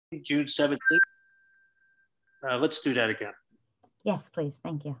June 17th. Let's do that again. Yes, please.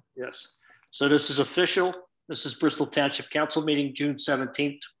 Thank you. Yes. So this is official. This is Bristol Township Council meeting, June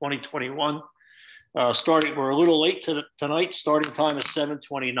 17th, 2021. We're a little late tonight. Starting time is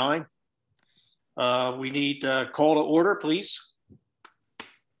 7:29. We need call to order, please.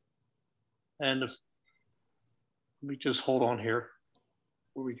 And let me just hold on here.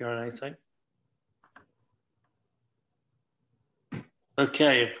 Before we got anything?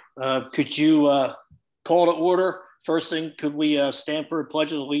 Okay. Could you call to order? First thing, could we stand for a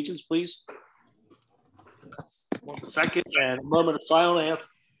pledge of allegiance, please? 1 second, and a moment of silence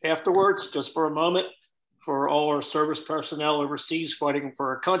afterwards, just for a moment, for all our service personnel overseas fighting for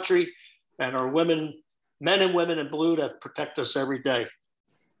our country and our men and women in blue that protect us every day.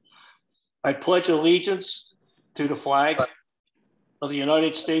 I pledge allegiance to the flag of the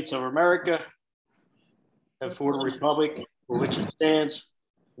United States of America and for the republic for which it stands,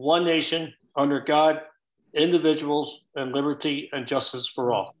 one nation, under God, individuals, and liberty and justice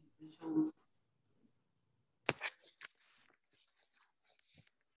for all.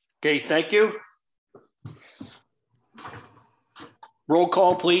 Okay, thank you. Roll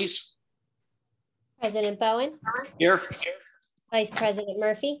call, please. President Bowen. Here. Vice President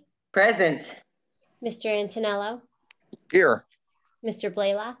Murphy. Present. Mr. Antonello. Here. Mr.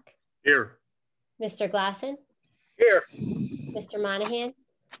 Blaylock. Here. Mr. Glasson. Here. Mr. Monahan.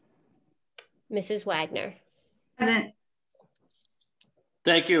 Mrs. Wagner. Present.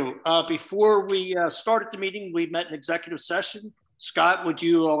 Thank you. Before we started the meeting, we met in executive session. Scott, would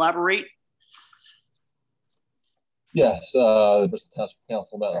you elaborate? Yes, the Bristol Township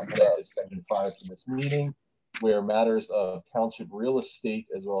Council met on Section 5 for this meeting, where matters of township real estate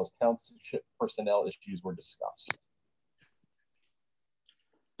as well as township personnel issues were discussed.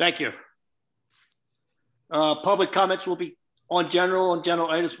 Thank you. Public comments will be on general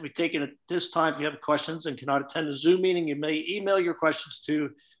items will be taken at this time. If you have questions and cannot attend the Zoom meeting, you may email your questions to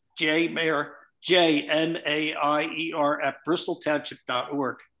jmaier, J-M-A-I-E-R at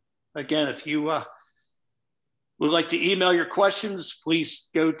bristoltownship.org. Again, if you would like to email your questions, please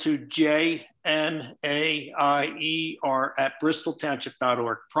go to jmaier at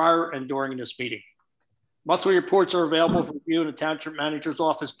bristoltownship.org prior and during this meeting. Monthly reports are available for review in the Township Manager's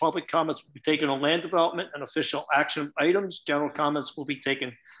Office. Public comments will be taken on land development and official action items. General comments will be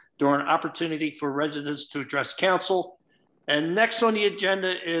taken during opportunity for residents to address council. And next on the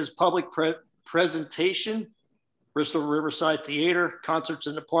agenda is public presentation, Bristol Riverside Theater, Concerts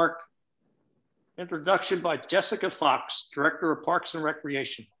in the Park. Introduction by Jessica Fox, Director of Parks and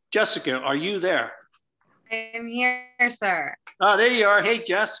Recreation. Jessica, are you there? I am here, sir. Oh, there you are. Hey,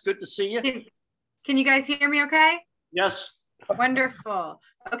 Jess, good to see you. Can you guys hear me okay? Yes. Wonderful.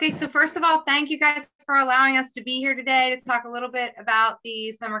 Okay, so first of all, thank you guys for allowing us to be here today to talk a little bit about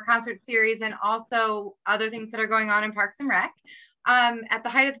the summer concert series and also other things that are going on in Parks and Rec. At the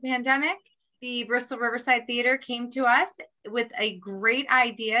height of the pandemic, the Bristol Riverside Theater came to us with a great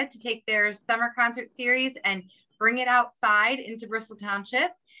idea to take their summer concert series and bring it outside into Bristol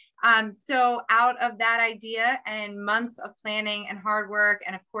Township. So out of that idea and months of planning and hard work,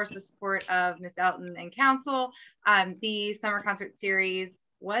 and of course the support of Ms. Elton and council, the summer concert series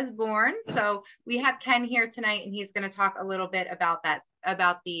was born. So we have Ken here tonight, and he's going to talk a little bit about that,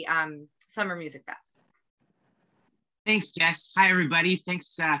 about the Summer Music Fest. Thanks, Jess. Hi, everybody.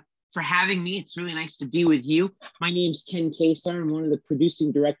 Thanks for having me. It's really nice to be with you. My name's Ken Kasar. I'm one of the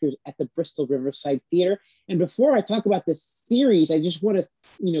producing directors at the Bristol Riverside Theater. And before I talk about this series, I just want to,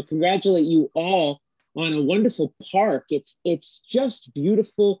 congratulate you all on a wonderful park. It's just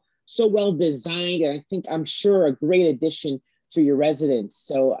beautiful, so well designed, and I'm sure a great addition for your residents.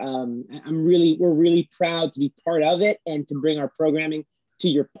 So we're really proud to be part of it and to bring our programming to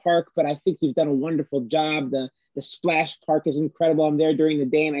your park. But I think you've done a wonderful job. The splash park is incredible. I'm there during the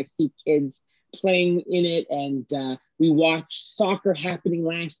day and I see kids playing in it. And we watched soccer happening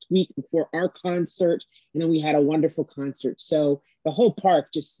last week before our concert. And then we had a wonderful concert. So the whole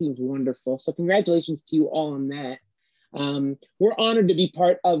park just seems wonderful. So congratulations to you all on that. We're honored to be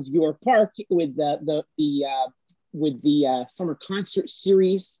part of your park with the summer concert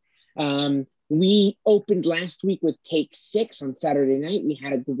series. We opened last week with Take 6 on Saturday night. We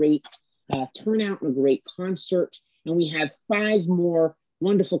had a great turnout and a great concert, and we have 5 more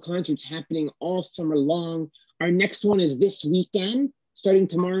wonderful concerts happening all summer long. Our next one is this weekend. Starting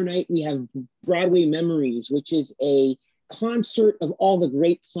tomorrow night, we have Broadway Memories, which is a concert of all the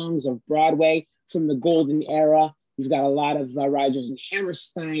great songs of Broadway from the golden era. We've got a lot of Rodgers and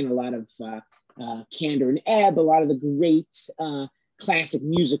Hammerstein, a lot of Kander and Ebb, a lot of the great classic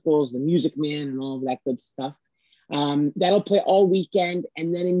musicals, The Music Man, and all of that good stuff. That'll play all weekend.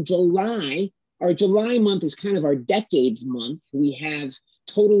 And then in July, our July month is kind of our decades month. We have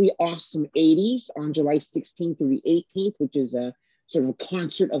Totally Awesome 80s on July 16th through the 18th, which is a sort of a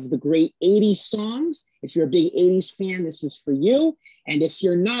concert of the great 80s songs. If you're a big 80s fan, this is for you. And if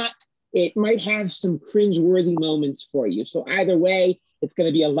you're not, it might have some cringe-worthy moments for you. So either way, it's going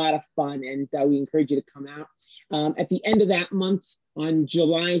to be a lot of fun, and we encourage you to come out. At the end of that month, on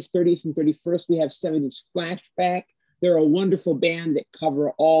July 30th and 31st, we have 70s Flashback. They're a wonderful band that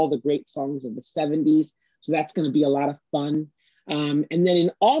cover all the great songs of the 70s. So that's going to be a lot of fun. And then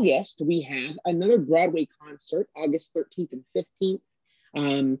in August, we have another Broadway concert, August 13th and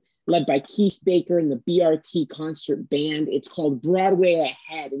 15th, led by Keith Baker and the BRT Concert Band. It's called Broadway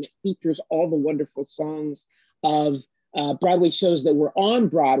Ahead, and it features all the wonderful songs of Broadway shows that were on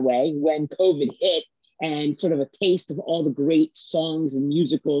Broadway when COVID hit, and sort of a taste of all the great songs and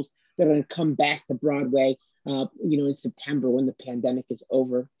musicals that are going to come back to Broadway, in September when the pandemic is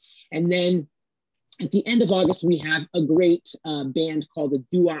over. And then at the end of August, we have a great band called the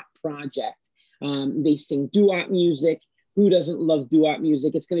Doo-Wop Project. They sing doo-wop music. Who doesn't love doo-wop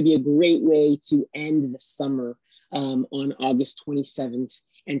music? It's going to be a great way to end the summer on August 27th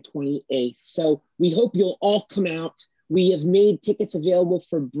and 28th. So we hope you'll all come out. We have made tickets available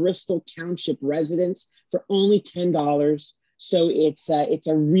for Bristol Township residents for only $10. So it's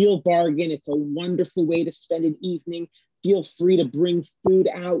a real bargain. It's a wonderful way to spend an evening. Feel free to bring food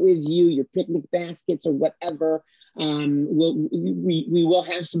out with you, your picnic baskets or whatever. We will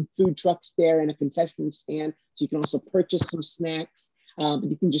have some food trucks there and a concession stand, so you can also purchase some snacks. But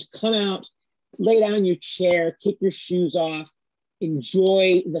you can just come out, lay down your chair, kick your shoes off,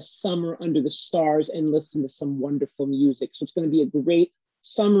 enjoy the summer under the stars, and listen to some wonderful music. So it's going to be a great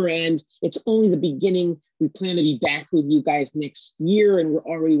summer, and it's only the beginning. We plan to be back with you guys next year, and we're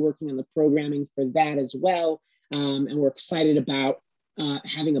already working on the programming for that as well. And we're excited about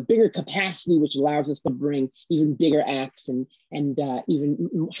having a bigger capacity, which allows us to bring even bigger acts and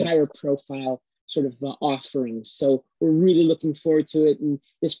even higher profile sort of offerings. So we're really looking forward to it. And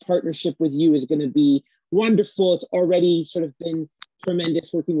this partnership with you is going to be wonderful. It's already sort of been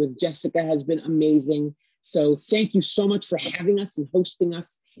tremendous. Working with Jessica has been amazing. So thank you so much for having us and hosting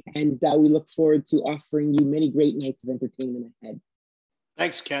us. And we look forward to offering you many great nights of entertainment ahead.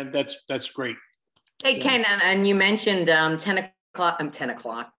 Thanks, Ken. That's great. Hey, Ken, and you mentioned $10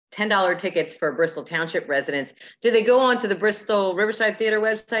 tickets for Bristol Township residents. Do they go on to the Bristol Riverside Theater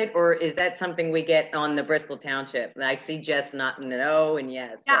website, or is that something we get on the Bristol Township? And I see Jess nodding no and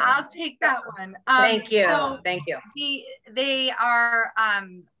yes. Yeah, I'll take that one. Thank you. So Thank you. They are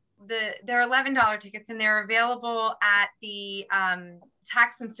they're $11 tickets, and they're available at the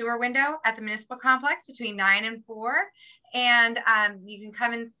tax and sewer window at the municipal complex between 9 and 4. And you can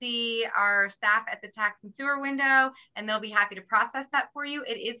come and see our staff at the tax and sewer window, and they'll be happy to process that for you.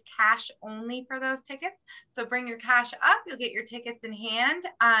 It is cash only for those tickets. So bring your cash up, you'll get your tickets in hand.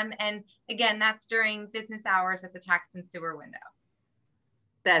 And again, that's during business hours at the tax and sewer window.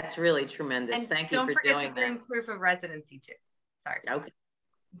 That's really tremendous. And thank you for doing that. Don't forget to bring proof of residency too. Sorry. Okay.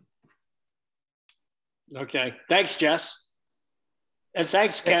 Okay. Thanks, Jess. And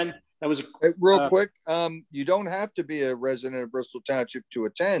thanks, Ken. That was real quick. You don't have to be a resident of Bristol Township to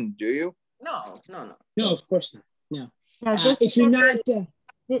attend, do you? No. No, of course not. No. No, just if you're not,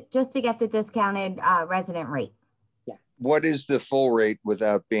 just to get the discounted resident rate. Yeah. What is the full rate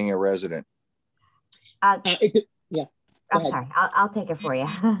without being a resident? Yeah. I'm sorry, I'll take it for you.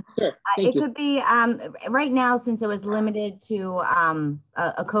 Sure. It could be right now, since it was limited to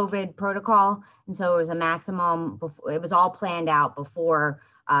a COVID protocol, and so it was a maximum. It was all planned out before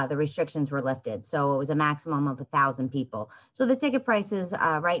the restrictions were lifted, so it was a maximum of 1,000 people. So the ticket prices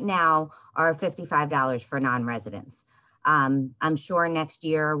right now are $55 for non-residents. I'm sure next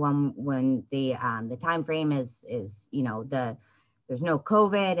year, when the time frame is there's no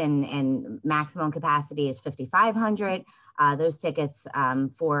COVID and maximum capacity is 5,500. Those tickets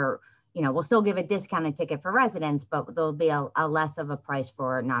we'll still give a discounted ticket for residents, but there'll be a less of a price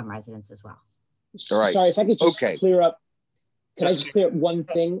for non-residents as well. All right. Sorry, if I could just clear up. Can I just clear up one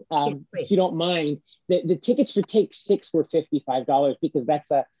thing? If you don't mind, the tickets for Take 6 were $55 because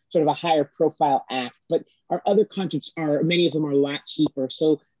that's a sort of a higher profile act, but our other concerts many of them are a lot cheaper.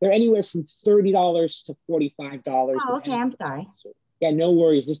 So they're anywhere from $30 to $45. Oh, okay, I'm sorry. Yeah, no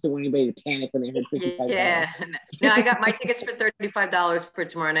worries. Just don't want anybody to panic when they heard $55. Yeah, no, I got my tickets for $35 for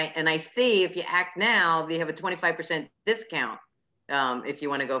tomorrow night. And I see if you act now, they have a 25% discount if you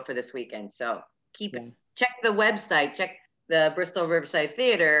want to go for this weekend. So check the website, check the Bristol Riverside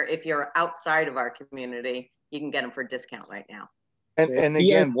Theater. If you're outside of our community, you can get them for a discount right now. And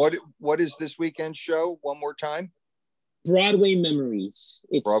again, what is this weekend's show? One more time. Broadway Memories.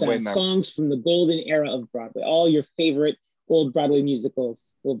 It's songs from the golden era of Broadway. All your favorite old Broadway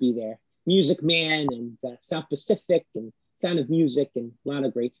musicals will be there. Music Man and South Pacific and Sound of Music and a lot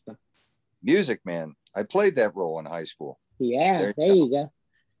of great stuff. Music Man. I played that role in high school. Yeah, there you go.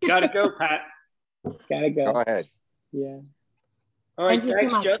 Gotta go, Pat. Gotta go. Go ahead. Yeah. All right.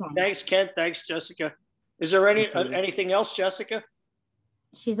 Thanks, Ken. Thanks, Jessica. Is there anything else, Jessica?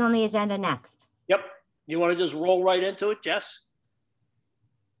 She's on the agenda next. Yep. You want to just roll right into it, Jess?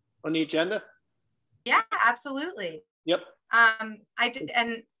 On the agenda? Yeah, absolutely. Yep. I did,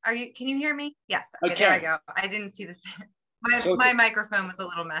 and can you hear me? Yes. Okay, there I go. I didn't see this. My microphone was a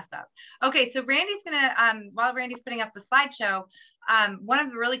little messed up. Okay, so Randy's gonna, while Randy's putting up the slideshow, one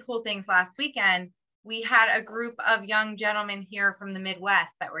of the really cool things last weekend, we had a group of young gentlemen here from the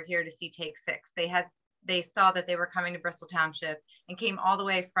Midwest that were here to see Take Six. They saw that they were coming to Bristol Township and came all the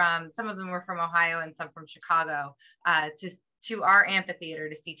way from, some of them were from Ohio and some from Chicago, to our amphitheater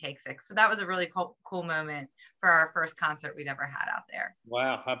to see Take Six. So that was a really cool moment for our first concert we've ever had out there.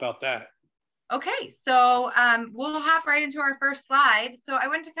 Wow, how about that? Okay, so we'll hop right into our first slide. So I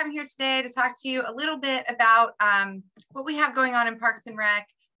wanted to come here today to talk to you a little bit about what we have going on in Parks and Rec,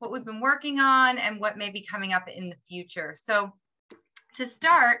 what we've been working on, and what may be coming up in the future. So to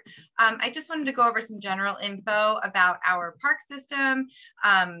start, I just wanted to go over some general info about our park system,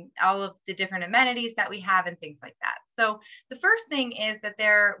 all of the different amenities that we have and things like that. So the first thing is that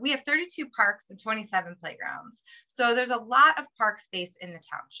we have 32 parks and 27 playgrounds. So there's a lot of park space in the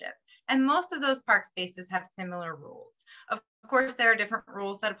township. And most of those park spaces have similar rules. Of course, there are different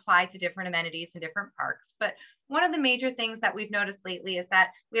rules that apply to different amenities in different parks. But one of the major things that we've noticed lately is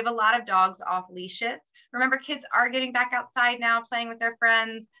that we have a lot of dogs off leashes. Remember, kids are getting back outside now, playing with their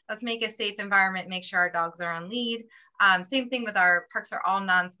friends. Let's make a safe environment, make sure our dogs are on lead. Same thing with our parks are all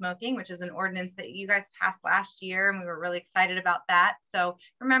non-smoking, which is an ordinance that you guys passed last year, and we were really excited about that. So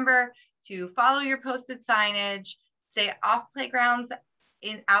remember to follow your posted signage, stay off playgrounds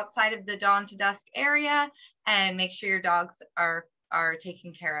outside of the dawn to dusk area, and make sure your dogs are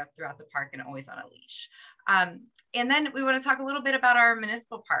taken care of throughout the park and always on a leash. And then we want to talk a little bit about our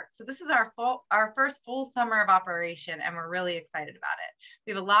municipal park. So this is our first full summer of operation, and we're really excited about it.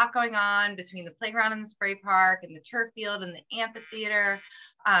 We have a lot going on between the playground and the spray park and the turf field and the amphitheater.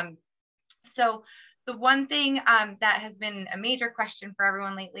 So the one thing that has been a major question for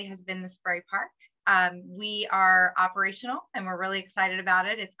everyone lately has been the spray park. We are operational and we're really excited about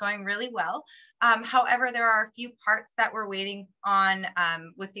it. It's going really well. However, there are a few parts that we're waiting on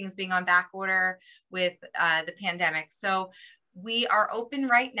with things being on back order with the pandemic. So we are open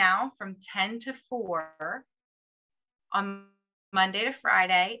right now from 10 to 4 on Monday to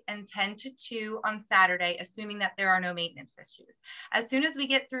Friday and 10 to 2 on Saturday, assuming that there are no maintenance issues. As soon as we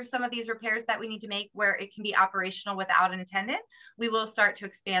get through some of these repairs that we need to make where it can be operational without an attendant, we will start to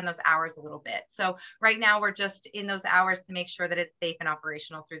expand those hours a little bit. So right now we're just in those hours to make sure that it's safe and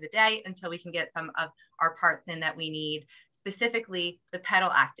operational through the day until we can get some of our parts in that we need, specifically the pedal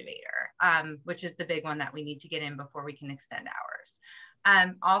activator, which is the big one that we need to get in before we can extend hours.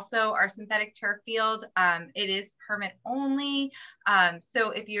 Also our synthetic turf field, it is permit only. So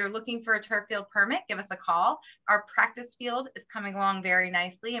if you're looking for a turf field permit, give us a call. Our practice field is coming along very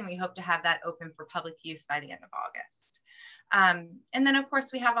nicely, and we hope to have that open for public use by the end of August. And then of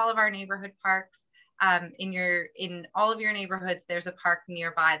course we have all of our neighborhood parks. In all of your neighborhoods, there's a park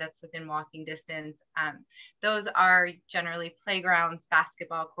nearby that's within walking distance. Those are generally playgrounds,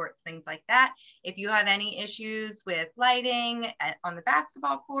 basketball courts, things like that. If you have any issues with lighting on the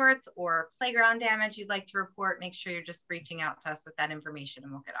basketball courts or playground damage you'd like to report, make sure you're just reaching out to us with that information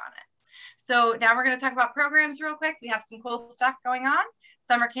and we'll get on it. So now we're going to talk about programs real quick. We have some cool stuff going on.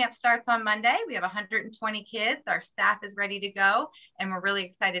 Summer camp starts on Monday. We have 120 kids. Our staff is ready to go, and we're really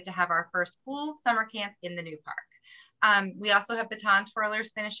excited to have our first full summer camp in the new park. We also have baton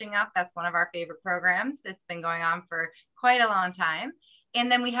twirlers finishing up. That's one of our favorite programs. It's been going on for quite a long time.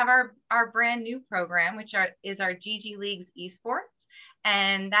 And then we have our brand new program, which is our GG Leagues Esports.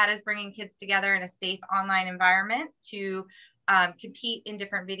 And that is bringing kids together in a safe online environment to compete in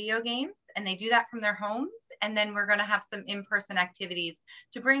different video games, and they do that from their homes. And then we're going to have some in-person activities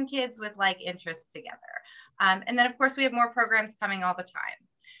to bring kids with like interests together. And then of course we have more programs coming all the time.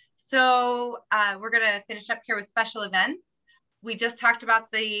 So we're going to finish up here with special events. We just talked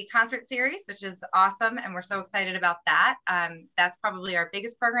about the concert series, which is awesome, and we're so excited about that. That's probably our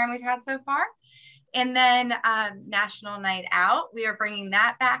biggest program we've had so far. And then National Night Out, we are bringing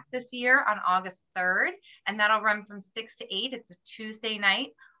that back this year on August 3rd, and that'll run from 6 to 8. It's a Tuesday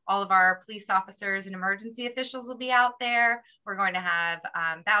night. All of our police officers and emergency officials will be out there. We're going to have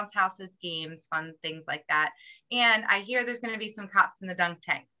bounce houses, games, fun things like that. And I hear there's going to be some cops in the dunk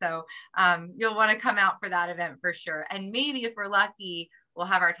tank. So you'll want to come out for that event for sure. And maybe if we're lucky, we'll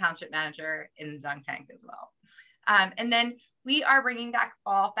have our township manager in the dunk tank as well. And then we are bringing back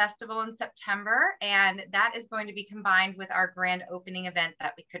Fall Festival in September, and that is going to be combined with our grand opening event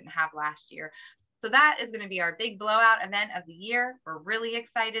that we couldn't have last year. So that is going to be our big blowout event of the year. We're really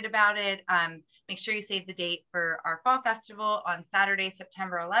excited about it. Make sure you save the date for our Fall Festival on Saturday,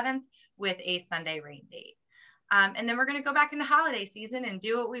 September 11th with a Sunday rain date. And then we're going to go back into holiday season and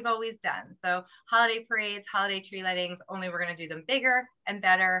do what we've always done. So holiday parades, holiday tree lightings, only we're going to do them bigger and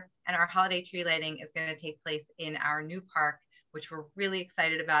better. And our holiday tree lighting is going to take place in our new park, which we're really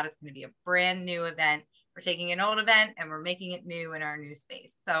excited about. It's going to be a brand new event. We're taking an old event and we're making it new in our new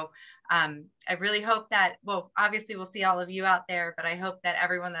space. So I really hope that, well, obviously we'll see all of you out there, but I hope that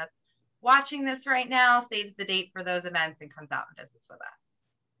everyone that's watching this right now saves the date for those events and comes out and visits with us.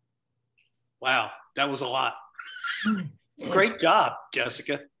 Wow, that was a lot. Great job,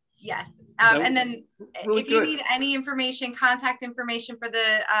 Jessica. Yes. And then really if you need any information, contact information for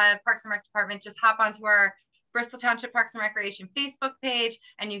the Parks and Rec Department, just hop onto our Bristol Township Parks and Recreation Facebook page,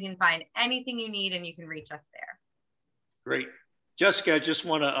 and you can find anything you need and you can reach us there. Great. Jessica, I just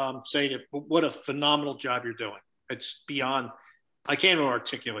want to say that what a phenomenal job you're doing. It's beyond, I can't even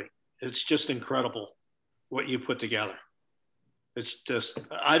articulate. It's just incredible what you put together. It's just,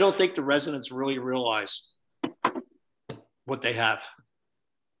 I don't think the residents really realize what they have.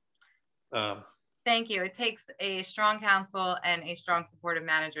 Thank you. It takes a strong council and a strong supportive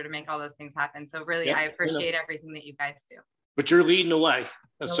manager to make all those things happen. So really, yeah, I appreciate everything that you guys do. But you're leading the way.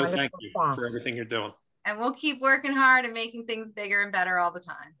 So thank you for everything you're doing. And we'll keep working hard and making things bigger and better all the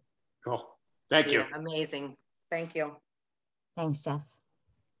time. Cool. Thank you. Amazing. Thank you. Thanks, Jess.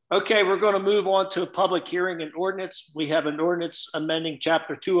 Okay, we're going to move on to a public hearing and ordinance. We have an ordinance amending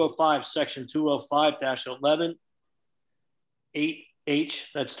Chapter 205, Section 205-11, 8H,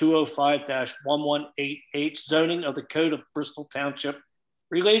 that's 205-118H, zoning of the Code of Bristol Township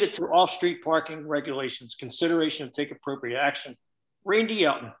related to off-street parking regulations. Consideration to take appropriate action. Randy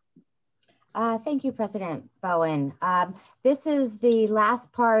Elton. Thank you, President Bowen. This is the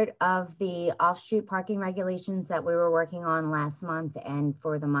last part of the off-street parking regulations that we were working on last month and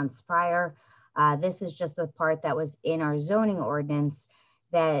for the months prior. This is just the part that was in our zoning ordinance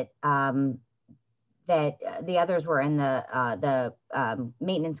that that the others were in the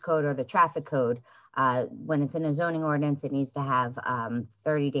maintenance code or the traffic code. When it's in a zoning ordinance, it needs to have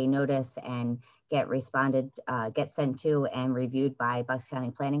 30-day notice and get sent to and reviewed by Bucks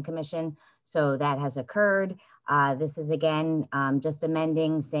County Planning Commission. So that has occurred. This is again, just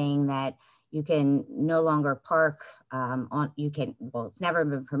amending, saying that you can no longer park well, it's never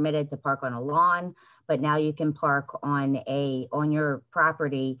been permitted to park on a lawn, but now you can park on your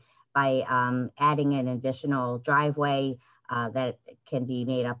property by adding an additional driveway that can be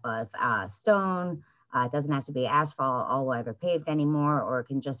made up of stone. It doesn't have to be asphalt, all weather paved anymore, or it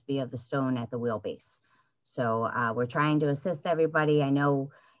can just be of the stone at the wheelbase. So we're trying to assist everybody. I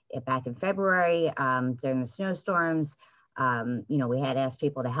know back in February during the snowstorms, we had asked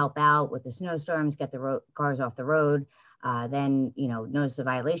people to help out with the snowstorms, get the cars off the road. Then, notice of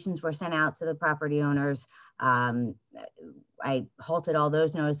violations were sent out to the property owners. I halted all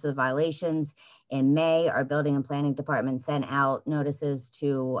those notices of violations. In May, our building and planning department sent out notices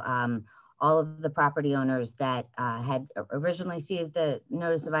to all of the property owners that had originally received the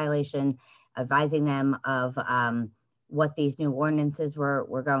notice of violation, advising them of what these new ordinances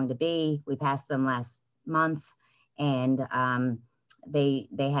were going to be. We passed them last month, and they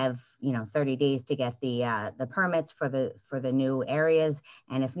have 30 days to get the permits for the new areas,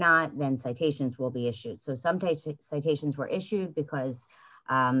 and if not, then citations will be issued. So some citations were issued because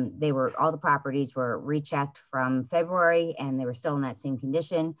all the properties were rechecked from February and they were still in that same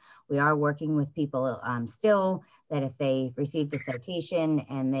condition. We are working with people still that if they received a citation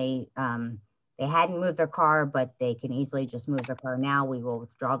and they hadn't moved their car, but they can easily just move their car now, we will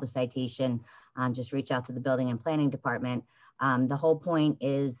withdraw the citation. Just reach out to the building and planning department. The whole point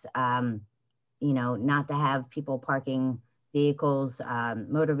is, not to have people parking vehicles,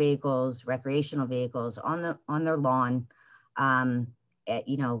 motor vehicles, recreational vehicles on their lawn.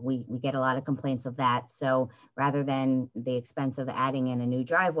 We get a lot of complaints of that. So rather than the expense of adding in a new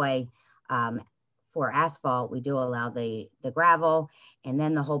driveway for asphalt, we do allow the gravel. And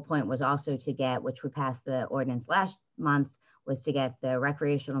then the whole point was also to get, which we passed the ordinance last month, was to get the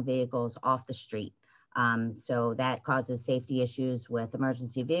recreational vehicles off the street. So that causes safety issues with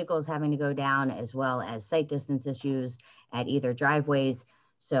emergency vehicles having to go down, as well as sight distance issues at either driveways.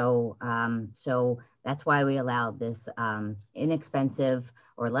 So, so that's why we allowed this inexpensive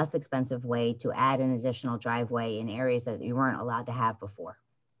or less expensive way to add an additional driveway in areas that you weren't allowed to have before.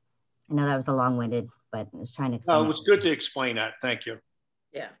 I know that was a long-winded, but I was trying to explain. No, it was good to explain that. Thank you.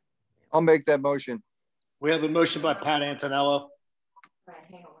 Yeah. I'll make that motion. We have a motion by Pat Antonello.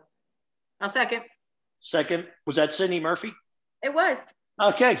 I'll second. Second, was that Cindy Murphy? It was.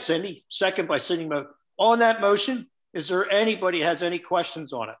 Okay, Cindy. Second by Cindy Murphy. On that motion, is there anybody has any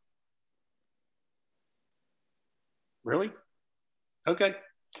questions on it? Really? Okay.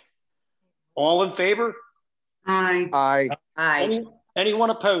 All in favor? Aye. Aye. Aye.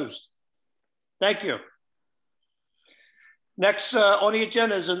 Anyone opposed? Thank you. Next on the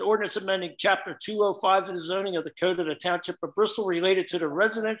agenda is an ordinance amending Chapter 205 of the zoning of the Code of the Township of Bristol related to the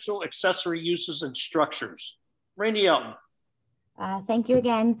residential accessory uses and structures. Randy Elton. Thank you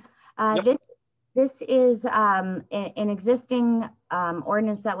again. Yep. This is an existing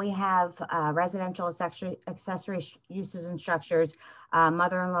ordinance that we have, residential accessory uses and structures,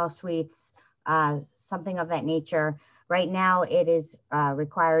 mother-in-law suites, something of that nature. Right now, it is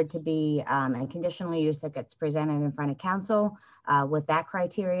required to be a conditional use that gets presented in front of council with that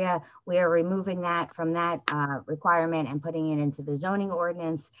criteria. We are removing that from that requirement and putting it into the zoning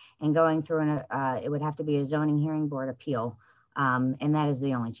ordinance and going through, it would have to be a zoning hearing board appeal. And that is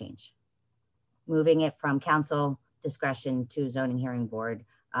the only change. Moving it from council discretion to zoning hearing board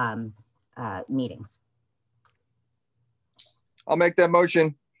meetings. I'll make that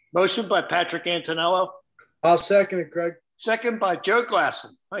motion. Motion by Patrick Antonello. I'll second it, Greg. Second by Joe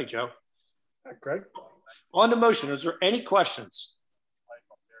Glasson. Hi, Joe. Hi, Greg. On the motion, is there any questions?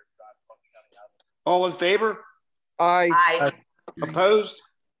 All in favor? Aye. Aye. Opposed?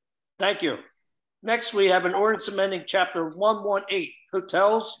 Thank you. Next, we have an ordinance amending Chapter 118,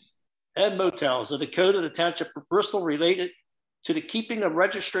 Hotels and Motels of the Code of the Township of Bristol related to the keeping of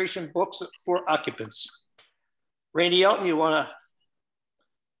registration books for occupants. Randy Elton, you want to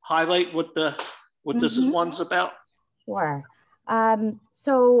highlight what this one's about? Sure.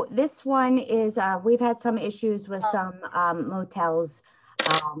 So this one is, we've had some issues with some motels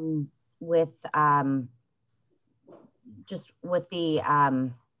with just with the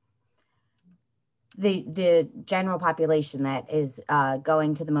general population that is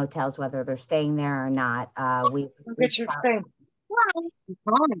going to the motels, whether they're staying there or not. We've reached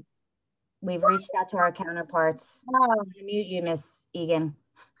out to our counterparts. I'm gonna mute you, Miss Egan.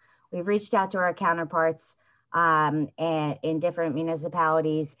 We've reached out to our counterparts and in different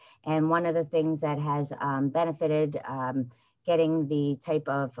municipalities. And one of the things that has benefited getting the type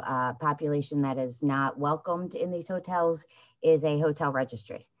of population that is not welcomed in these hotels is a hotel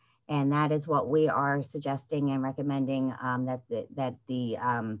registry. And that is what we are suggesting and recommending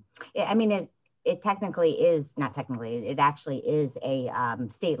it technically is, not technically, it actually is a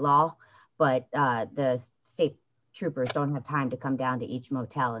state law, but the state troopers don't have time to come down to each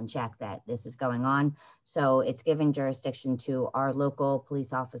motel and check that this is going on. So it's giving jurisdiction to our local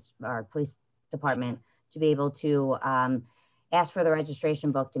police office, our police department, to be able to ask for the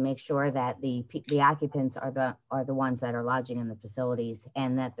registration book to make sure that the occupants are the ones that are lodging in the facilities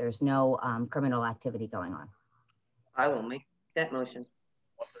and that there's no criminal activity going on. I will make that motion.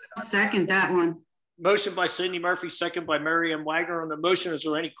 Second that one. Motion by Cindy Murphy, second by Mary Ann Wagner. On the motion, is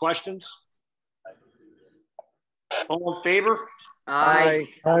there any questions? All in favor? Aye.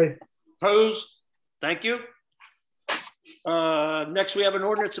 Aye. Opposed? Thank you. Next, we have an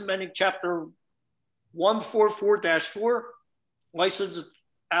ordinance amending Chapter 144-4, license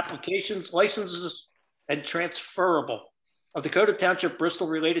applications, licenses, and transferable of the Code of Township Bristol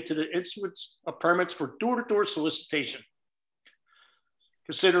related to the issuance of permits for door-to-door solicitation.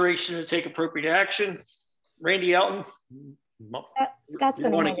 Consideration to take appropriate action. Randy Elton. Scott's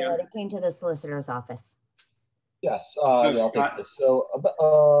going to handle it. It came to the solicitor's office. Yes, yeah, I'll take this. So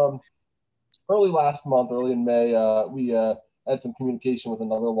early last month, early in May, we had some communication with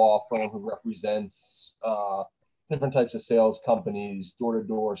another law firm who represents different types of sales companies,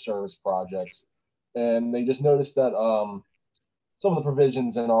 door-to-door service projects. And they just noticed that some of the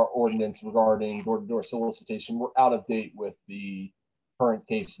provisions in our ordinance regarding door-to-door solicitation were out of date with the current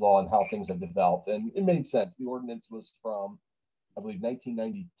case law and how things have developed. And it made sense. The ordinance was from, I believe,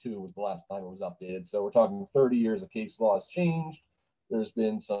 1992 was the last time it was updated. So we're talking 30 years of case law has changed. There's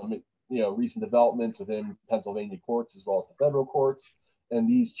been some, recent developments within Pennsylvania courts as well as the federal courts. And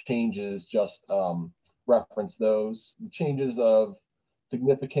these changes just reference those. The changes of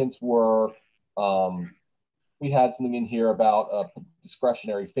significance were, we had something in here about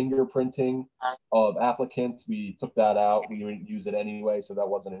discretionary fingerprinting of applicants. We took that out. We didn't use it anyway, so that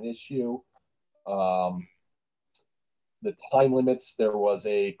wasn't an issue. the time limits. There was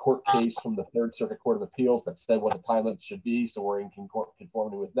a court case from the Third Circuit Court of Appeals that said what the time limit should be, so we're in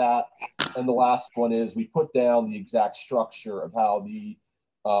conformity with that. And the last one is we put down the exact structure of how the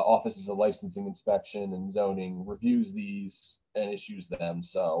Offices of Licensing, Inspection, and Zoning reviews these and issues them,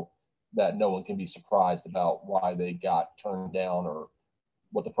 so that no one can be surprised about why they got turned down or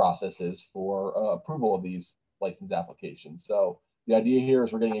what the process is for approval of these license applications. So the idea here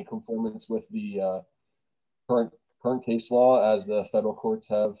is we're getting in conformance with the current case law as the federal courts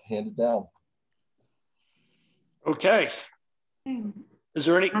have handed down. Okay. Is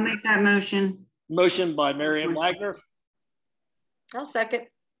there any? I'll make that motion. Motion by Marion Wagner. I'll second.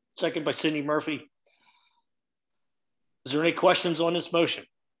 Second by Cindy Murphy. Is there any questions on this motion?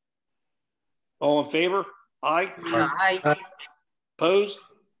 All in favor? Aye. Aye. Opposed?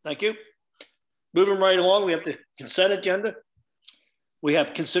 Thank you. Moving right along, we have the consent agenda. We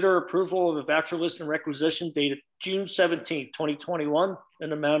have consider approval of the voucher list and requisition dated June 17, 2021,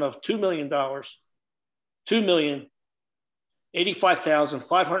 an amount of $2 million,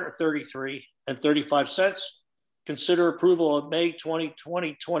 $2,085,533.35. Consider approval of May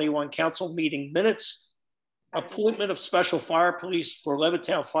 2021 council meeting minutes. Appointment of special fire police for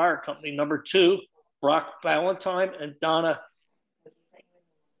Levittown Fire Company number 2, Brock Valentine and Donna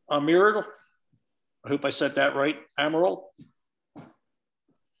Amiral. I hope I said that right. Amiral.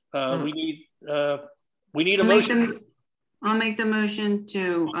 We need a motion. I'll make the motion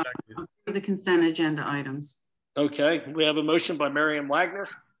to approve the consent agenda items. Okay, we have a motion by Marion Wagner.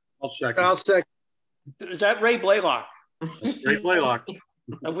 I'll second. Is that Ray Blaylock? Ray Blaylock.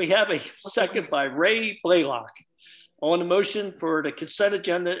 And we have a second by Ray Blaylock. On the motion for the consent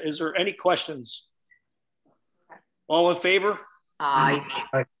agenda, is there any questions? All in favor? Aye.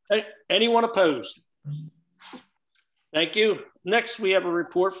 Anyone opposed? Thank you. Next, we have a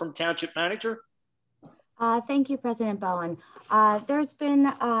report from Township Manager. Thank you, President Bowen. There's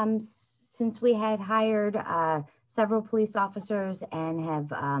been, since we had hired several police officers and have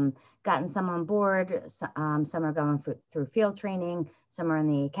gotten some on board, some are going through field training, some are in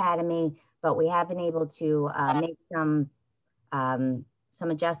the academy, but we have been able to make some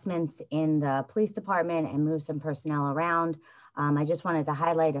adjustments in the police department and move some personnel around. I just wanted to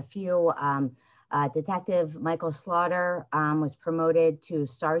highlight a few. Detective Michael Slaughter was promoted to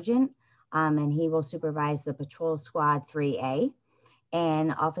sergeant, and he will supervise the Patrol Squad 3A.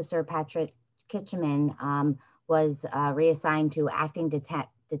 And Officer Patrick Kitcheman was reassigned to acting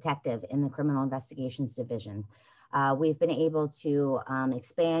detective in the Criminal Investigations Division. We've been able to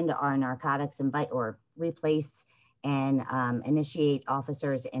expand our narcotics replace and initiate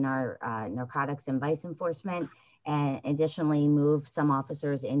officers in our narcotics and vice enforcement, and additionally move some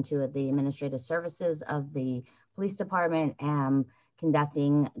officers into the administrative services of the police department,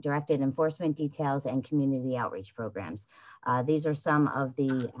 conducting directed enforcement details and community outreach programs. These are some of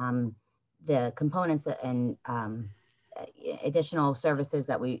the components and additional services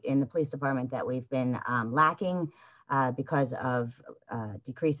that we in the police department that we've been lacking because of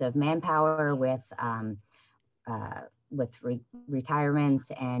decrease of manpower with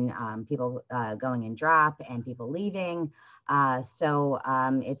retirements and people going in drop and people leaving. So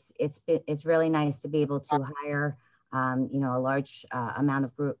it's really nice to be able to hire a large amount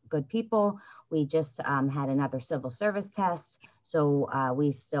of good people. We just had another civil service test, so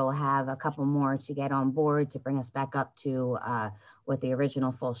we still have a couple more to get on board to bring us back up to what the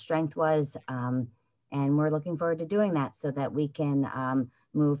original full strength was. And we're looking forward to doing that so that we can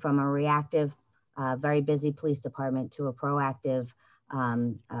move from a reactive, very busy police department to a proactive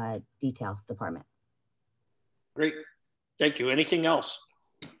detail department. Great, thank you. Anything else?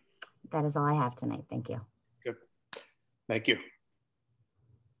 That is all I have tonight. Thank you. Good, thank you.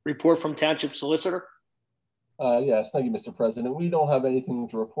 Report from Township Solicitor. Yes, thank you, Mr. President. We don't have anything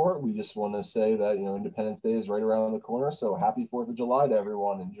to report. We just want to say that, Independence Day is right around the corner. So happy 4th of July to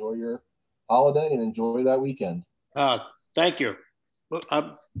everyone. Enjoy your holiday and enjoy that weekend. Thank you.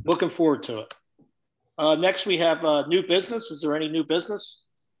 I'm looking forward to it. Next, we have new business. Is there any new business?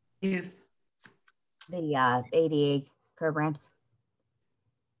 Yes. The ADA curb ramps.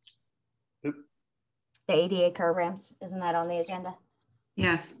 The ADA curb ramps, isn't that on the agenda?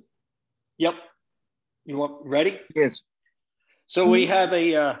 Yes. Yep. You want ready? Yes. So we have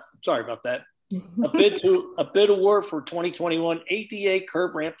a sorry about that. A bid award for 2021 ADA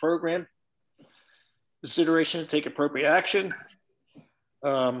curb ramp program. Consideration to take appropriate action.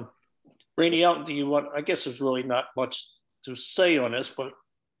 Rainey Elton, do you want? I guess there's really not much to say on this, but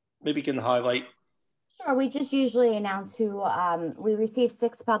maybe you can highlight. Sure. We just usually announce who we received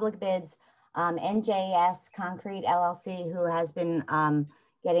 6 public bids. NJS Concrete LLC, who has been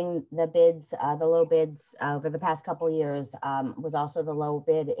getting the bids, the low bids over the past couple of years, was also the low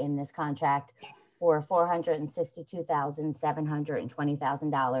bid in this contract for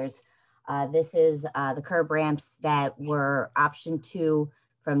 $462,720,000. This is the curb ramps that were option 2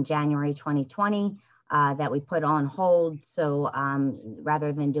 from January 2020 that we put on hold. So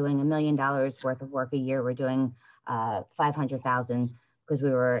rather than doing $1 million worth of work a year, we're doing 500,000 because we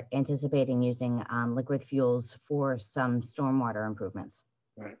were anticipating using liquid fuels for some stormwater improvements.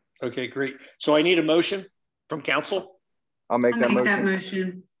 Right. Okay, great. So I need a motion from council. I'll make that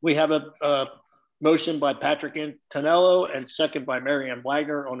motion. We have a motion by Patrick Antonello and second by Marianne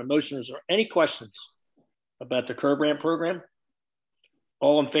Wagner on the motion. Is there any questions about the curb ramp program?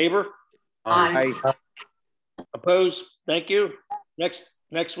 All in favor? Aye. Opposed? Thank you. Next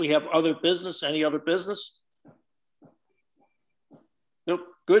we have other business. Any other business? Nope.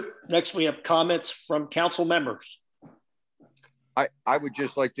 Good. Next we have comments from council members. I would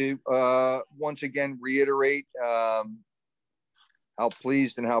just like to once again reiterate how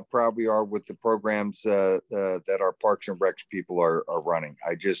pleased and how proud we are with the programs that our Parks and Recs people are running.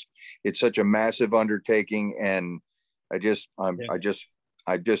 It's such a massive undertaking, and I just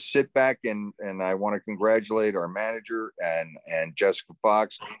sit back and I want to congratulate our manager and Jessica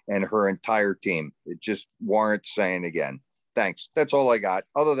Fox and her entire team. It just warrants saying again. Thanks. That's all I got.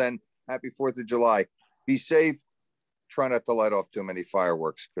 Other than happy 4th of July. Be safe. Try not to light off too many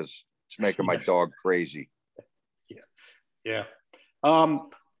fireworks because it's making my dog crazy. Yeah.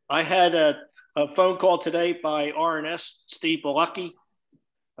 I had a phone call today by RNS, Steve Bilecki.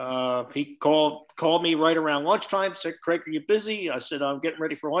 He called me right around lunchtime, said, Craig, are you busy? I said, I'm getting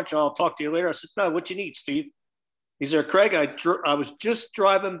ready for lunch. I'll talk to you later. I said, no, what you need, Steve? He said, Craig, I was just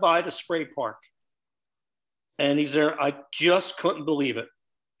driving by the spray park. And he's there. I just couldn't believe it.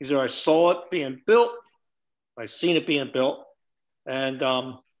 He's there. I saw it being built. I seen it being built. And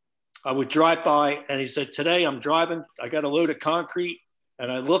I would drive by, and he said, today I'm driving. I got a load of concrete,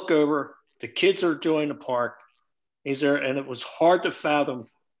 and I look over. The kids are enjoying the park. He's there. And it was hard to fathom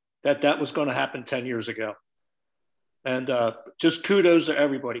that was going to happen 10 years ago. And just kudos to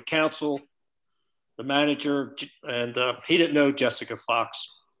everybody, council, the manager, and he didn't know Jessica Fox,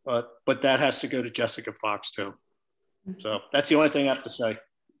 but that has to go to Jessica Fox too. So that's the only thing I have to say.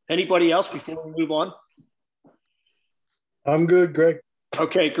 Anybody else before we move on? I'm good, Greg.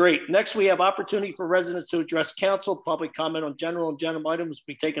 Okay, great. Next, we have opportunity for residents to address council. Public comment on general and general items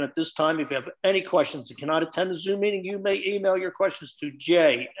will be taken at this time. If you have any questions and cannot attend the Zoom meeting, you may email your questions to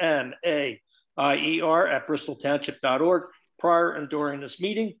jmaier@bristoltownship.org prior and during this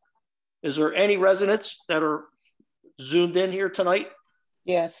meeting. Is there any residents that are Zoomed in here tonight?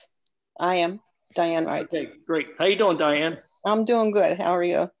 Yes, I am. Diane writes. Okay, great. How you doing, Diane? I'm doing good. How are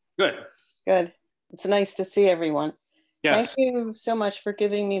you? Good. Good. It's nice to see everyone. Yes. Thank you so much for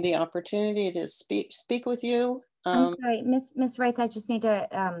giving me the opportunity to speak with you. I'm sorry, Miss Wright, I just need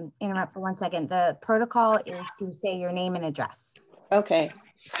to interrupt for 1 second. The protocol is to say your name and address. Okay,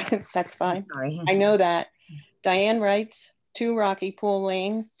 that's fine. Sorry. I know that. Diane writes, 2 Rocky Pool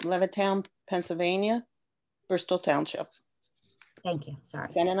Lane, Levittown, Pennsylvania, Bristol Township. Thank you. Sorry.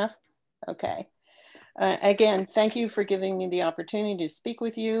 Is that enough? Okay. Again, thank you for giving me the opportunity to speak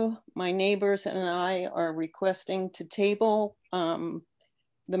with you. My neighbors and I are requesting to table the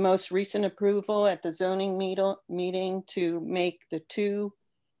most recent approval at the zoning meeting to make the 2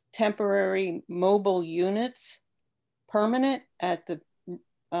 temporary mobile units permanent at the,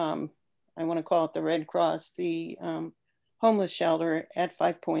 I want to call it the Red Cross, the homeless shelter at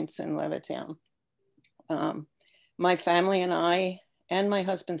 5 Points in Levittown. My family and I and my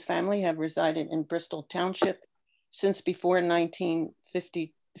husband's family have resided in Bristol Township since before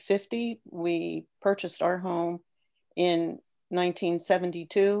 1950. We purchased our home in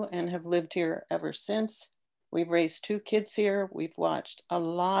 1972 and have lived here ever since. We've raised 2 kids here. We've watched a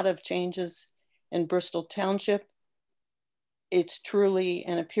lot of changes in Bristol Township. It's truly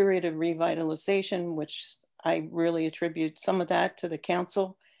in a period of revitalization, which I really attribute some of that to the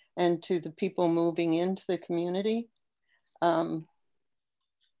council and to the people moving into the community.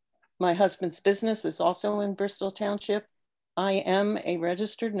 My husband's business is also in Bristol Township. I am a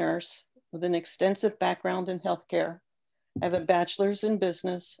registered nurse with an extensive background in healthcare. I have a bachelor's in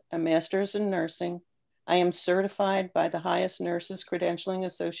business, a master's in nursing. I am certified by the highest Nurses Credentialing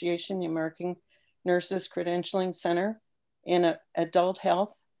Association, the American Nurses Credentialing Center, in adult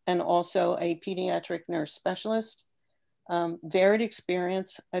health, and also a pediatric nurse specialist. Varied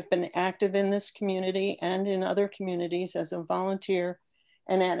experience. I've been active in this community and in other communities as a volunteer,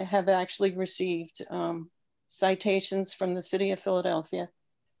 and have actually received citations from the City of Philadelphia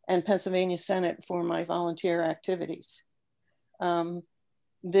and Pennsylvania Senate for my volunteer activities.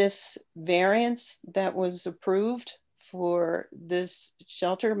 this variance that was approved for this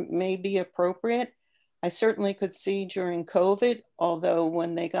shelter may be appropriate. I certainly could see during COVID, although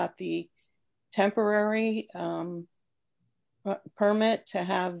when they got the temporary permit to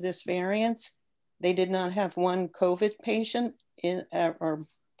have this variance, they did not have one COVID patient in or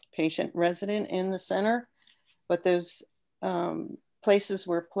patient resident in the center, but those places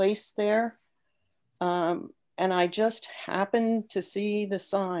were placed there. And I just happened to see the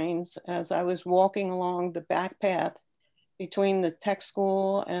signs as I was walking along the back path between the tech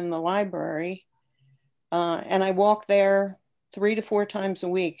school and the library. And I walked there 3 to 4 times a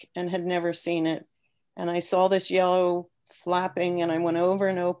week and had never seen it. And I saw this yellow flapping and I went over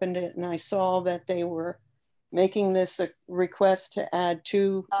and opened it and I saw that they were making this a request to add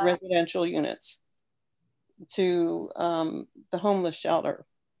 2 residential units to the homeless shelter.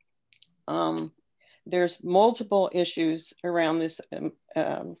 There's multiple issues around this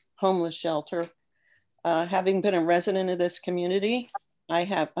homeless shelter. Having been a resident of this community,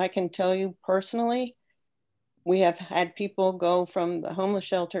 I can tell you personally, we have had people go from the homeless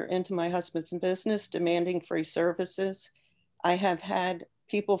shelter into my husband's business demanding free services. I have had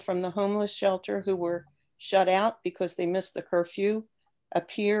people from the homeless shelter who were shut out because they missed the curfew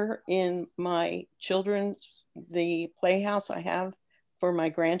appear in my children's, the playhouse I have for my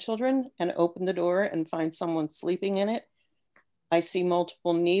grandchildren, and open the door and find someone sleeping in it. I see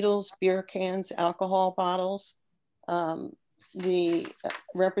multiple needles, beer cans, alcohol bottles. The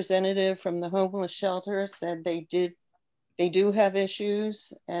representative from the homeless shelter said they do have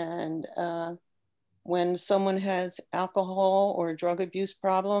issues, and when someone has alcohol or drug abuse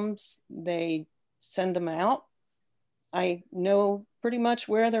problems, they send them out. I know pretty much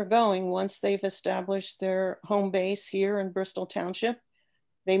where they're going once they've established their home base here in Bristol Township.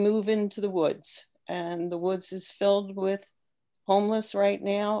 They move into the woods, and the woods is filled with homeless right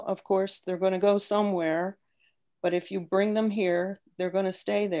now. Of course, they're going to go somewhere, but if you bring them here, they're going to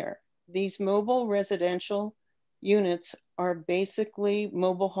stay there. These mobile residential units are basically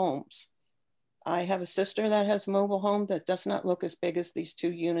mobile homes. I have a sister that has a mobile home that does not look as big as these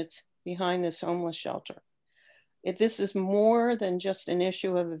 2 units behind this homeless shelter. This is more than just an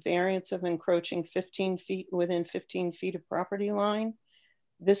issue of a variance of encroaching 15 feet within 15 feet of property line.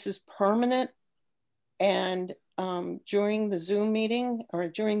 This is permanent. And during the Zoom meeting or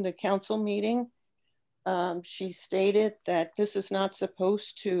during the council meeting, she stated that this is not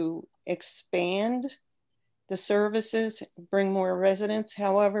supposed to expand the services, bring more residents.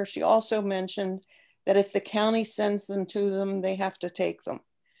 However, she also mentioned that if the county sends them to them, they have to take them.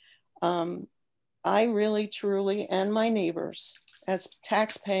 I really, truly, and my neighbors, as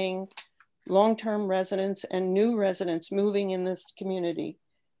tax-paying long-term residents and new residents moving in this community,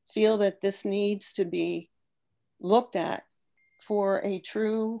 feel that this needs to be looked at for a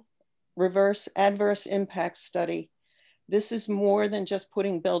true reverse adverse impact study. This is more than just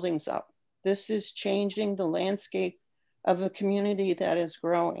putting buildings up. This is changing the landscape of a community that is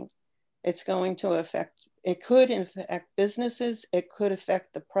growing. It's going to affect, it could affect businesses. It could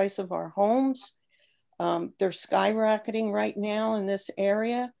affect the price of our homes. They're skyrocketing right now in this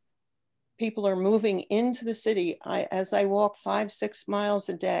area. People are moving into the city. As I walk 5-6 miles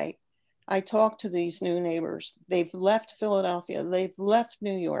a day, I talk to these new neighbors. They've left Philadelphia. They've left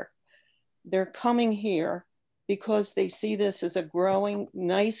New York. They're coming here because they see this as a growing,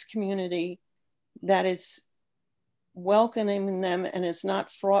 nice community that is welcoming them and is not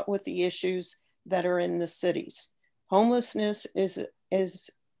fraught with the issues that are in the cities. Homelessness is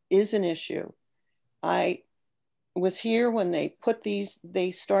an issue. I was here when they put these,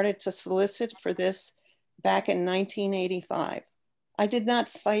 they started to solicit for this back in 1985. I did not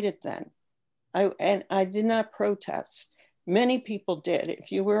fight it then. I did not protest. Many people did.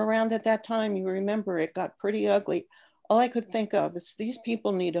 If you were around at that time, you remember it got pretty ugly. All I could think of is these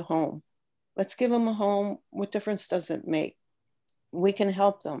people need a home. Let's give them a home. What difference does it make? We can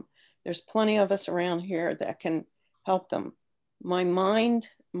help them. There's plenty of us around here that can help them. My mind,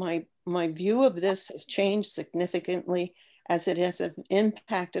 my view of this has changed significantly as it has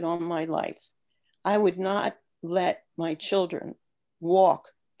impacted on my life. I would not let my children walk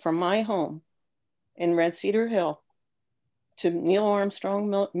from my home in Red Cedar Hill to Neil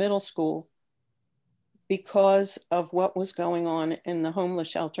Armstrong Middle School because of what was going on in the homeless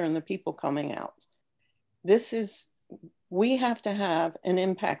shelter and the people coming out. We have to have an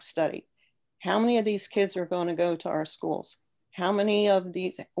impact study. How many of these kids are going to go to our schools? How many of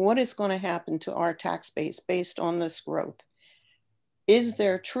these, what is going to happen to our tax base based on this growth? Is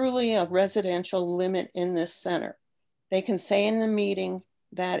there truly a residential limit in this center? They can say in the meeting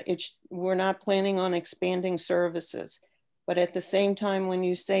that we're not planning on expanding services, But at the same time, when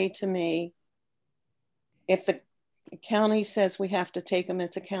you say to me, if the county says we have to take them,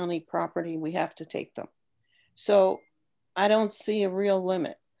 it's a county property, we have to take them. So I don't see a real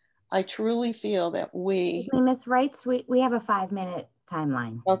limit. I truly feel that Ms. Wrights, we have a 5-minute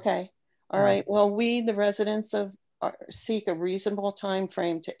timeline. Okay. All right. Well, we, the residents of, seek a reasonable time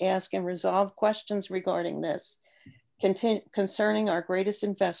frame to ask and resolve questions regarding this, concerning our greatest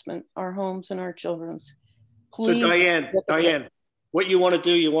investment, our homes and our children's. Please. So Diane, what you want to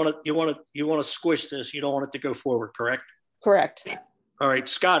do? You want to squish this. You don't want it to go forward, correct? Correct. All right,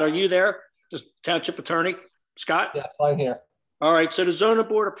 Scott, are you there? The township attorney, Scott? Yes, I'm here. All right, so the zoning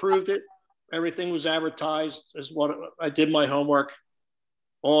board approved it. Everything was advertised as what I did my homework.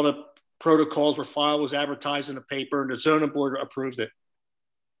 All the protocols were filed, was advertised in the paper, and the zoning board approved it.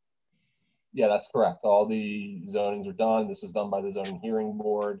 Yeah, that's correct. All the zonings are done. This is done by the zoning hearing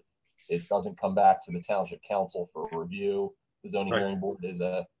board. It doesn't come back to the township council for review. The zoning hearing board is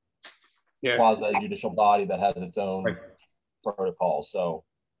a quasi-judicial body that has its own protocol. So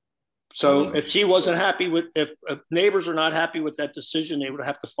if she wasn't happy with, if neighbors are not happy with that decision, they would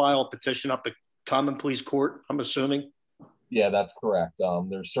have to file a petition up at Common Pleas Court, I'm assuming. Yeah, that's correct.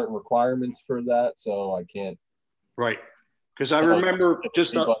 There's certain requirements for that, so I can't. Right, because I remember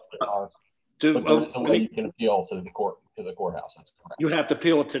just but there's a way you can appeal to the courthouse. That's correct. You have to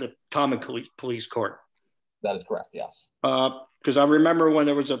appeal it to the Common Police Court. That is correct. Yes. Because I remember when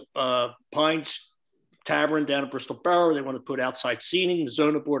there was a Pines Tavern down in Bristol Borough, they wanted to put outside seating. The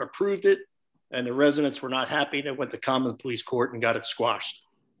zoning board approved it, and the residents were not happy. They went to Common Police Court and got it squashed.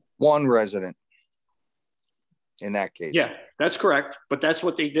 One resident in that case. Yeah, that's correct. But that's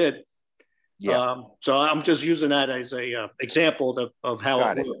what they did. Yeah. So I'm just using that as a example of how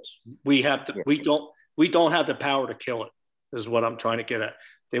it works. We have to. Yeah. We don't have the power to kill it. Is what I'm trying to get at.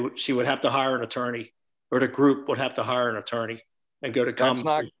 She would have to hire an attorney, or the group would have to hire an attorney and go to Common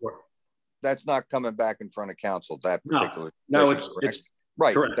Police Court. That's not coming back in front of council. That particular. No, it's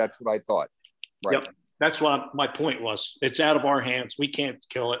right. Correct. That's what I thought. Right. Yep. That's what my point was. It's out of our hands. We can't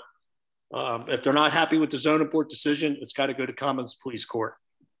kill it. If they're not happy with the zoning board decision, it's got to go to Common Police Court.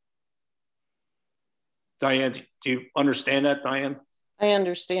 Diane, do you understand that, Diane? I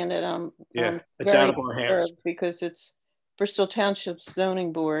understand it. It's out of our hands because it's Bristol Township's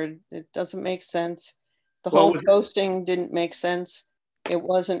zoning board. It doesn't make sense. The whole posting didn't make sense. It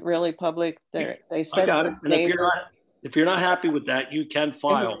wasn't really public. They said. I got it. And if you're not happy with that, you can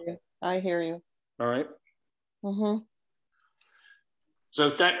file. I hear you. All right. Mm-hmm.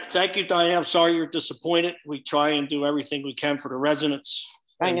 So thank you, Diane. I'm sorry you're disappointed. We try and do everything we can for the residents.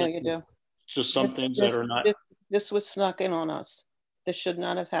 I know you do. Just some things that are not. This was snuck in on us. This should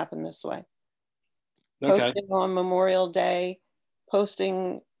not have happened this way. Okay. Posting on Memorial Day,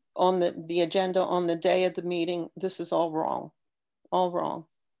 posting on the agenda on the day of the meeting. This is all wrong. All wrong.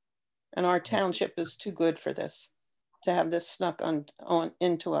 And our township is too good for this, to have this snuck on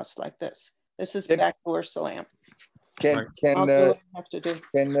into us like this. This is backdoor slam. Can I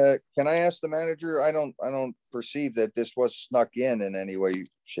ask the manager? I don't perceive that this was snuck in any way,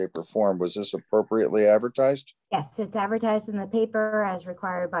 shape, or form. Was this appropriately advertised? Yes, it's advertised in the paper as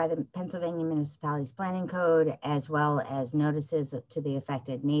required by the Pennsylvania Municipalities Planning Code, as well as notices to the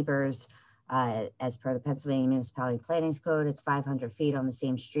affected neighbors. As per the Pennsylvania Municipality Planning Code, it's 500 feet on the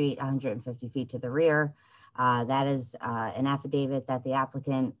same street, 150 feet to the rear. That is an affidavit that the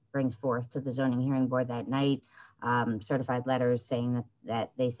applicant brings forth to the zoning hearing board that night. Certified letters saying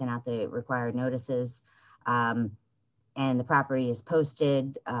that they sent out the required notices, and the property is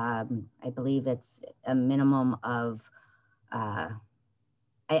posted. I believe it's a minimum of, I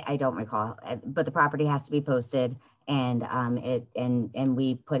don't recall, but the property has to be posted, and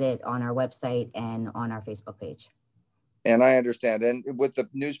we put it on our website and on our Facebook page. And I understand. And with the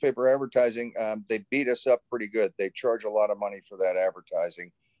newspaper advertising, they beat us up pretty good. They charge a lot of money for that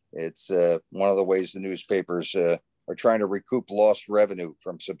advertising. It's one of the ways the newspapers are trying to recoup lost revenue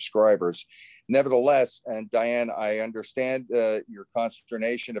from subscribers. Nevertheless, and Diane, I understand your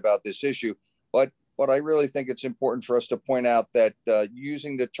consternation about this issue, but I really think it's important for us to point out that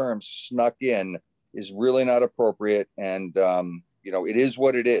using the term snuck in is really not appropriate. And, it is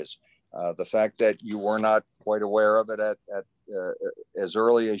what it is. The fact that you were not quite aware of it at as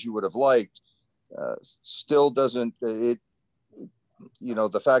early as you would have liked still doesn't, the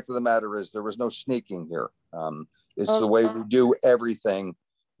fact of the matter is there was no sneaking here. It's the way we do everything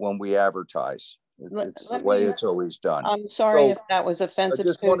when we advertise. It's the way it's always done. I'm sorry if that was offensive. I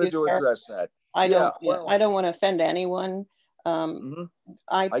just wanted to address that. I don't want to offend anyone.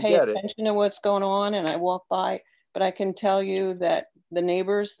 I pay attention to what's going on and I walk by, but I can tell you that the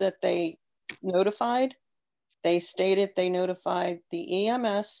neighbors that they notified They stated they notified the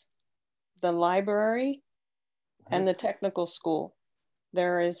EMS, the library, and the technical school.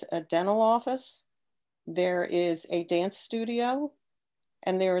 There is a dental office, there is a dance studio,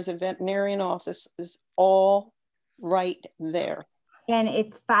 and there is a veterinarian office, is all right there. And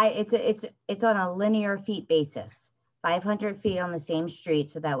it's on a linear feet basis, 500 feet on the same street.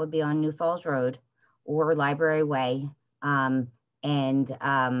 So that would be on New Falls Road or Library Way, and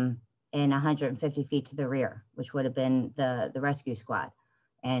 150 feet to the rear, which would have been the rescue squad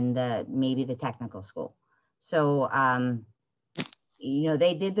and maybe the technical school. So, you know,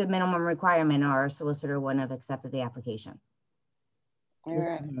 they did the minimum requirement, or our solicitor wouldn't have accepted the application. All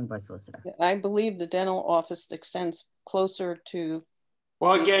right. Board solicitor. I believe the dental office extends closer to.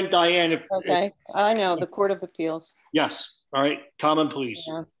 Well, again, Diane, if I know the Court of Appeals. Yes. All right. Common please.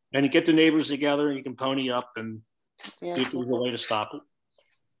 Yeah. And you get the neighbors together and you can pony up and get the way to stop it.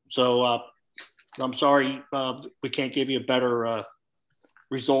 So I'm sorry, we can't give you better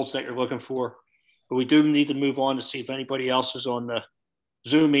results that you're looking for, but we do need to move on to see if anybody else is on the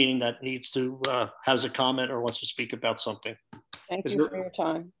Zoom meeting that needs to, has a comment or wants to speak about something. Thank you for your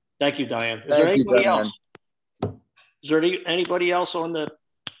time. Thank you, Diane. Is there anybody else? Is there anybody else on the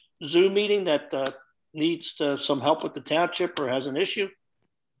Zoom meeting that needs some help with the township or has an issue?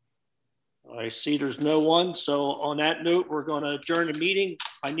 I see there's no one. So on that note, we're going to adjourn the meeting.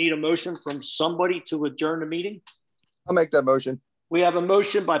 I need a motion from somebody to adjourn the meeting. I'll make that motion. We have a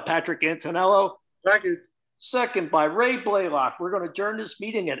motion by Patrick Antonello. Second. Second by Ray Blaylock. We're going to adjourn this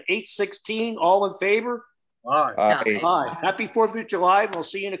meeting at 8:16. All in favor? Aye. Aye. Aye. Happy 4th of July. We'll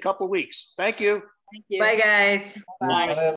see you in a couple of weeks. Thank you. Thank you. Bye, guys. Bye.